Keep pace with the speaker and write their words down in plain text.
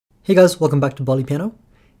Hey guys, welcome back to Bollypiano.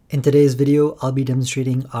 In today's video, I'll be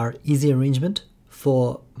demonstrating our easy arrangement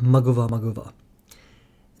for Maguva Maguva.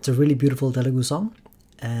 It's a really beautiful Telugu song,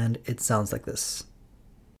 and it sounds like this.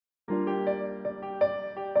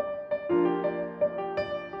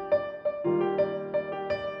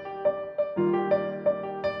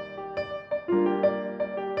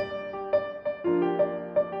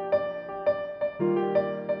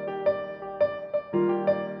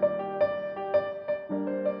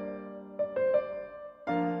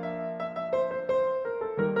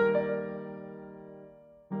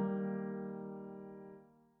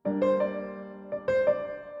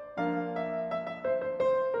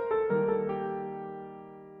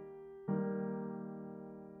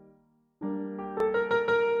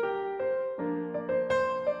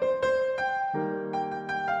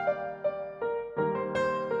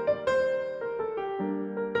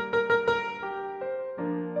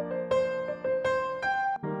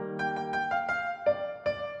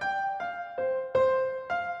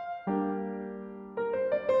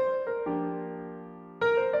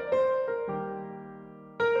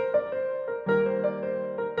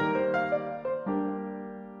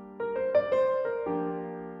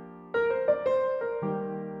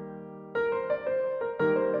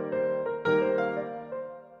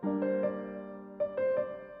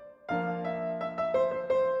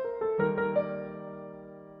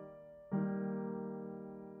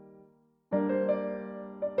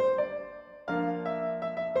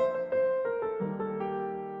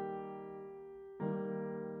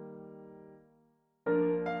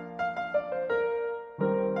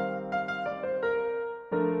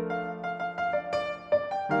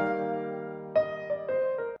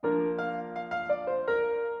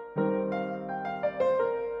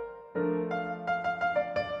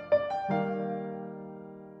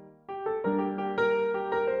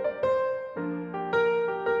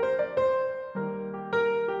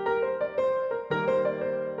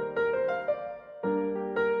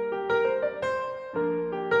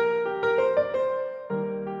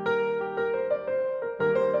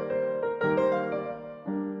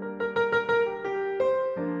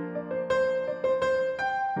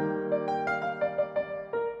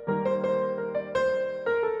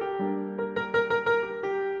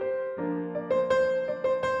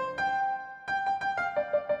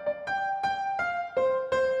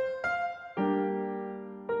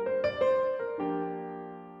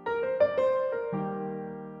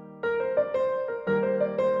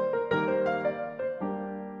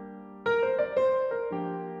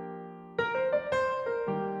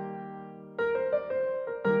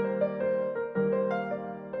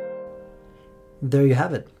 There you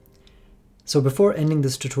have it. So before ending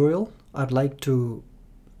this tutorial, I'd like to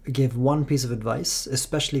give one piece of advice,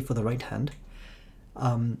 especially for the right hand.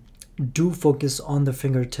 Do focus on the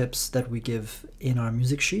fingertips that we give in our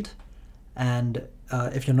music sheet. And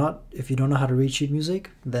if you don't know how to read sheet music,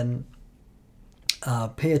 then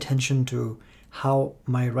pay attention to how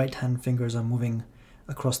my right hand fingers are moving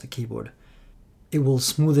across the keyboard. It will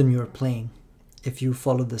smoothen your playing if you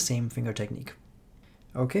follow the same finger technique.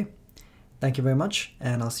 Okay. Thank you very much,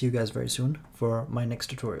 and I'll see you guys very soon for my next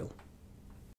tutorial.